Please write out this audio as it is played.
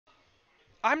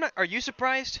I'm not. Are you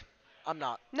surprised? I'm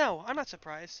not. No, I'm not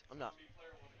surprised. I'm not.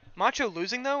 Macho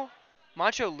losing though.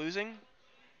 Macho losing.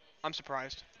 I'm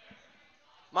surprised.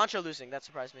 Mancho losing, that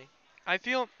surprised me. I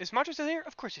feel is Macho still here?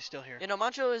 Of course he's still here. You know,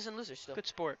 Mancho is in losers still. Good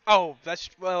sport. Oh, that's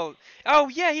well. Oh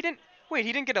yeah, he didn't. Wait,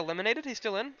 he didn't get eliminated. He's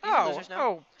still in. He's in Oh, losers now.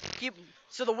 oh.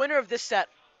 So the winner of this set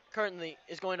currently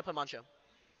is going to play Mancho.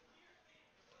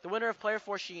 The winner of Player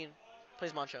 4 Sheen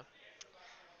plays Mancho. And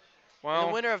the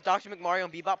Well. winner of Dr. McMario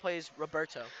and Bebop plays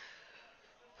Roberto.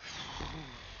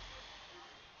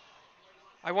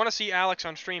 I want to see Alex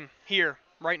on stream here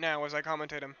right now as I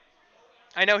commentate him.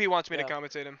 I know he wants me Yeah. to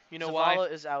commentate him. You know Zavala why?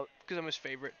 is out. Because I'm his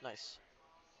favorite. Nice.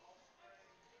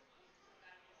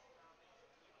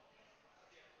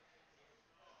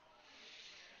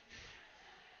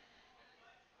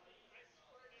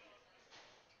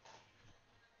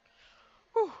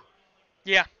 Whew.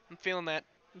 Yeah, I'm feeling that.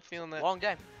 I'm feeling that. Long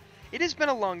day. It has been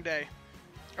a long day.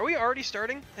 Are we already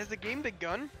starting? Has the game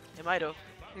begun? It might have.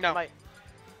 No.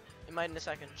 It might in a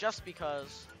second. Just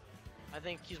because I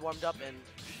think he's warmed up and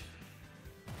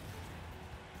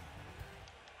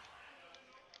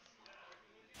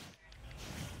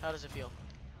how does it feel?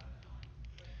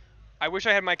 I wish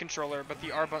I had my controller, but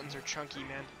the R buttons are chunky,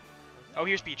 man. Oh,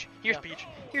 here's Peach. Here's Yeah. Peach.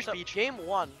 Here's So, Peach. Game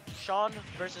 1, Sean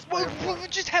versus What, Player 4. what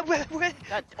just happened?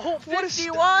 That whole What is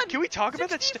 51. Can we talk about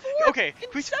that? 64 Okay. in Can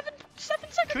we, 7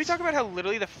 seconds. can we talk about how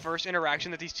literally the first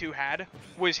interaction that these two had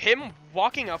was him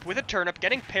walking up with a turnip,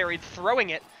 getting parried, throwing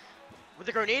it, With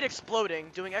the grenade exploding,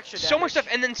 doing extra damage. so much stuff,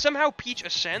 and then somehow Peach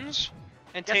ascends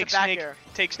and Gets a takes back Snake, air.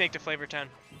 takes Snake to flavor 10.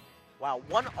 Wow,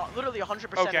 literally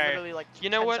 100% Okay. in literally like You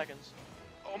know 10 what? seconds.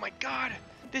 Oh my god.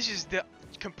 This is the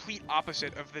complete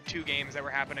opposite of the two games that were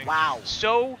happening. Wow.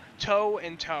 So toe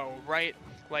and toe, right?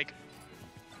 Like,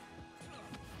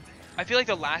 I feel like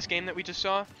the last game that we just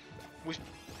saw was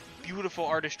beautiful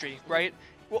artistry, right?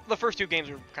 Well, the first two games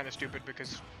were kind of stupid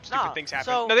because stupid things happened.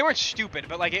 so- No, they weren't stupid,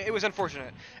 but like it was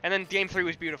unfortunate. And then game 3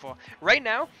 was beautiful. Right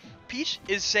now, Peach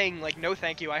is saying like, no,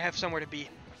 thank you. I have somewhere to be.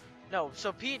 No,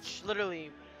 so Peach,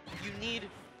 literally, you need...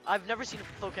 I've never seen a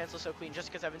float cancel so clean just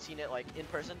because I haven't seen it like in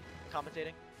person,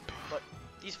 commentating. But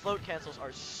these float cancels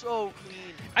are so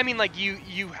clean. I mean, like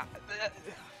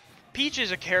Peach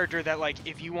is a character that like,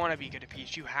 if you want to be good at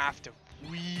Peach, you have to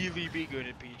really be good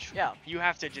at Peach. Yeah. You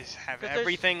have to just have 'Cause there's-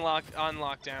 everything on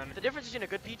lockdown. The difference between a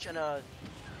good Peach and a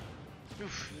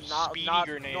Oof, not speedy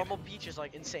grenade. normal Peach is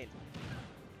like insane.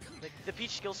 Like the Peach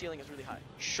skill ceiling is really high.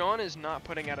 Sean is not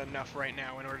putting out enough right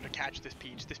now in order to catch this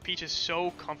Peach. This Peach is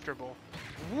so comfortable.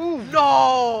 Woo!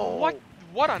 No!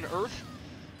 What on earth?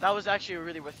 That was actually a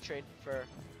really worth trade for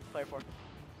player 4.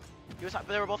 But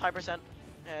they were both high percent,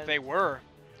 and They were.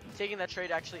 taking that trade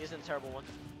actually isn't a terrible one.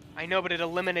 I know, but it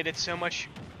eliminated so much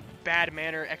bad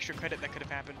manner, extra credit that could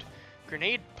have happened.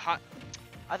 Grenade pot.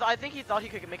 I think he thought he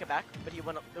could make it back, but he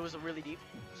went. It was really deep.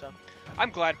 So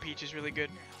I'm glad Peach is really good.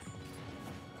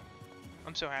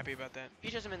 I'm so happy about that.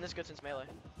 Peach hasn't been this good since Melee.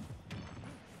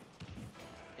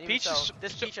 And even Peach so, is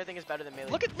this so- Peach I think is better than Melee.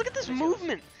 Look at this Let's see what-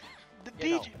 movement. The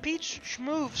Yeah, Peach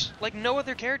moves like no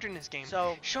other character in this game.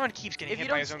 So Sean keeps getting if hit you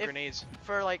by don't his own if- grenades.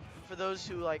 for those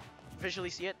who like visually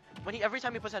see it, when every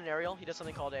time he puts out an aerial, he does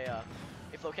something called a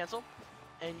flow cancel,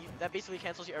 and that basically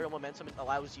cancels your aerial momentum and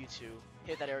allows you to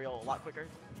hit that aerial a lot quicker.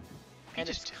 And Peach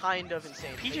it's is kind of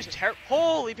insane. Peach Like, is just- terrible.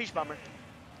 Holy Peach Bomber!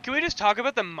 Can we just talk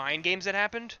about the mind games that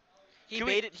happened? He Can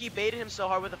we- baited him so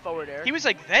hard with the forward air. He was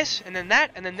like this, and then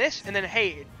that, and then this, and then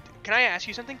hey, can I ask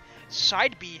you something?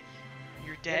 Side B,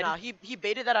 you're Yeah, dead. nah, he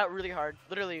baited that out really hard.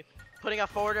 Literally putting out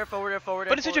forward air, forward air, forward air.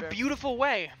 But in such a forward air. beautiful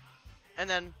way. And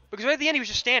then Because at the end he was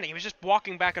just standing, he was just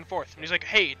walking back and forth. And he's like,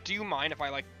 hey, do you mind if I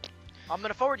like... I'm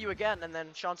gonna forward you again. And then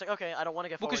Sean's like, okay, I don't want to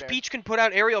get Well, forward because air. Peach can put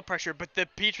out aerial pressure, but the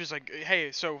Peach was like,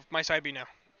 hey, so my side B now.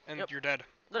 And Yep. you're dead.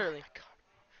 Literally.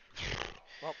 Oh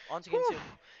Well, on to game Whew. 2.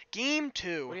 Game What do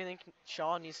 2. you think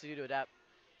Sean needs to do to adapt?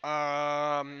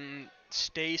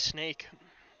 Stay Snake.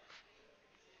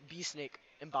 Be Snake.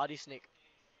 Embody Snake.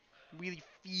 Really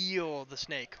feel the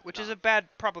snake, which is Nah. a bad,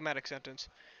 problematic sentence.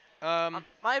 My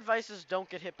advice is don't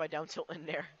get hit by down tilt and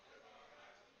nair.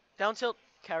 Down tilt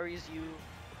carries you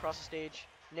across the stage.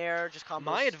 Nair just combos.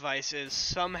 My advice is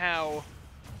somehow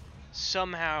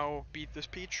beat this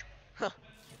Peach.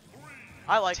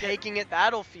 I like taking it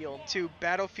Battlefield. to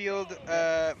Battlefield,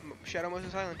 Shadow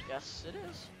Moses Island. Yes, it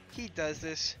is. He does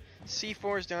this.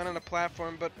 C4 is down on a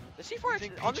platform, but The C4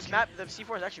 think actually, on Peach this can- map, the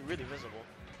C4 is actually really visible.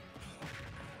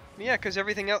 yeah, because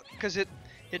everything else, because it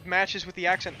matches with the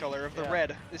accent color of the Yeah.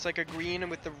 red. It's like a green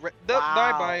with the red. Wow,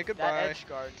 Bye-bye, that goodbye. edge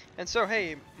guard. And so,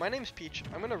 hey, my name's Peach.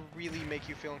 I'm gonna really make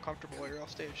you feel uncomfortable while you're off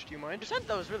stage. Do you mind? Percent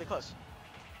though is really close.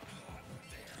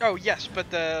 Oh yes, but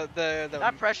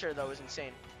That pressure though is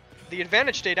insane. the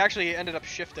advantage state actually ended up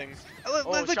shifting. Oh,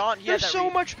 Like, Sheen, he had there's that so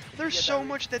read. much. There's He had so that read.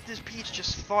 much that this Peach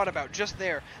just thought about just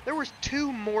there. There was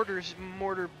 2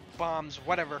 mortar bombs,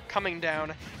 whatever, coming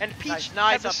down, and Peach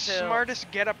Nice had the up tilt.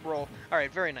 smartest get up roll. All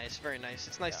right, very nice, very nice.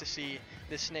 It's nice Yeah. to see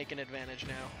this Snake in advantage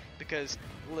now because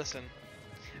listen,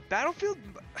 Battlefield.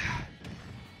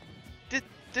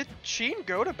 Did Sheen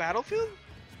go to Battlefield?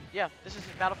 Yeah, this is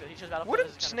his Battlefield. He chose Battlefield. Wouldn't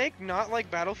as his kind Snake not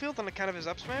like Battlefield on account of his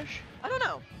up smash? I don't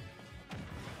know.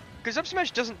 Because up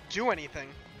smash doesn't do anything.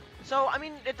 So I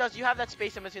mean, it does. You have that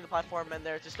space in between the platform and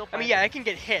there to still. I mean, yeah, I can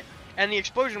get hit, and the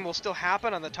explosion will still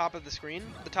happen on the top of the screen,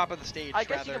 the top of the stage, I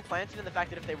guess rather. you can plant it in the fact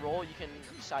that if they roll, you can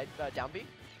side down B.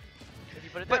 If you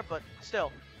put it But- there, but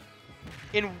still.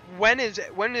 When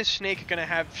is Snake gonna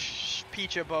have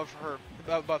Peach above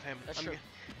him? That's true.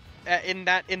 In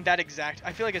that exact,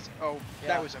 I feel like it's. Oh, Yeah.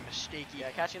 that was a mistake. Yeah,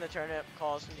 catching the turnip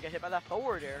causes him to get hit by that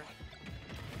forward air.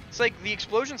 It's like the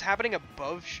explosions happening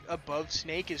above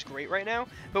Snake is great right now,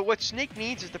 but what Snake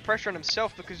needs is the pressure on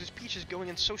himself because his Peach is going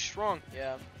in so strong.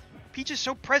 Yeah. Peach is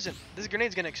so present. This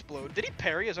grenade's gonna explode. Did he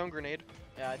parry his own grenade?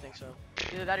 Yeah, I think so.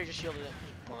 Either that or just shielded it.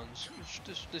 Buns.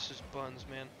 This is buns,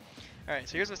 man. All right,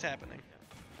 so here's what's happening.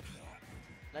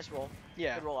 Nice roll.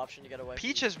 Yeah. Good roll option to get away.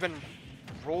 Peach has been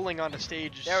rolling on the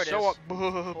stage There it so is.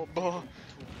 up.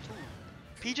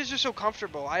 Peach is just so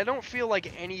comfortable. I don't feel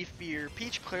like any fear.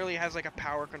 Peach clearly has like a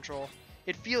power control.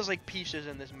 It feels like Peach is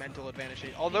in this mental advantage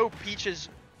state. Although Peach is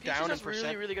Peach down in has percent.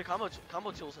 really, really good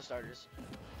combo tools for starters.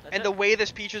 That's And it. the way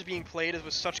this Peach is being played is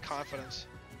with such confidence.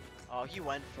 Oh, he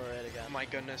went for it again. Oh my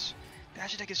goodness.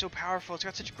 Dash attack is so powerful. It's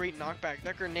got such great knockback.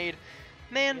 That grenade.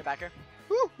 Man. Get backer.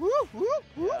 Woo, woo, woo,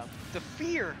 woo. Yeah. The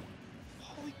fear.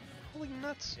 Holy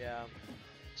nuts. Yeah.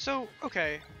 So,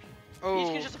 okay. Peach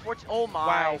Oh, can just afford to. Oh my.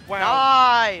 Wow, wow.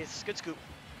 Nice. Good scoop.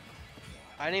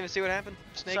 I didn't even see what happened.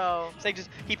 Snake. So, Snake just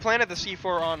he planted the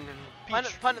C4 on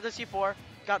Peach. punted the C4,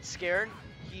 got scared.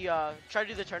 He tried to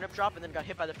do the turnip drop and then got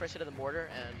hit by the first hit of the mortar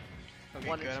and. Okay,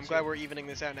 One good. into I'm two. glad we're evening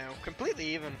this out now. Completely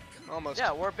even, almost.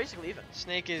 Yeah, we're basically even.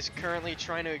 Snake is currently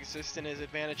trying to exist in his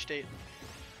advantage state.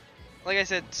 Like I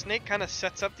said, Snake kind of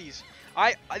sets up these.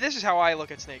 This is how I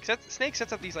look at Snake. Snake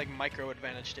sets up these like micro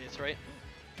advantage states, right?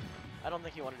 I don't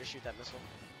think he wanted to shoot that missile.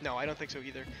 No, I don't think so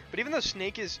either. But even though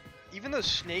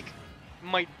Snake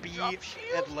might be Drop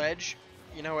shield. at ledge,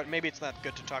 you know what? Maybe it's not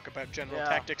good to talk about general Yeah,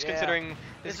 tactics, yeah. considering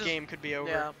This this is- game could be over.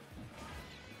 Yeah.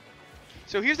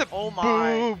 So here's the. Oh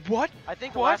my. What? I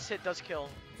think the What? last hit does kill.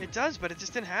 It does, but it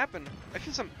just didn't happen. I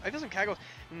feel some cackles.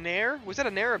 Nair? Was that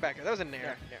a Nair or back air? That was a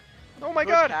Nair. There. Oh my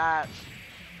Good god! catch.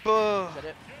 Buh. Is that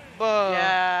it? Buh.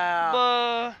 Yeah.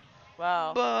 Buh.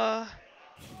 Wow. Buh.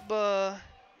 Buh.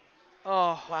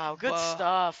 Oh. Wow. Good buh.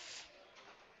 stuff.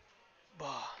 Buh.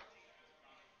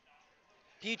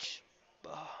 Peach. Buh.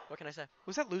 What can I say?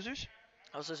 Was that losers?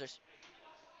 Oh, scissors.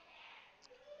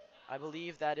 I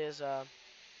believe that is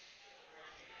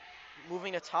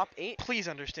moving to top 8. Please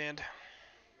understand.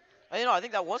 I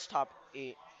think that was top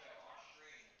 8.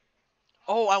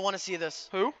 Oh, I want to see this.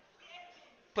 Who?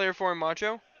 Player 4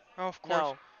 Macho? Oh, of course.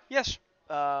 No. Yes.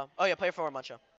 Oh yeah, player 4 Mancho.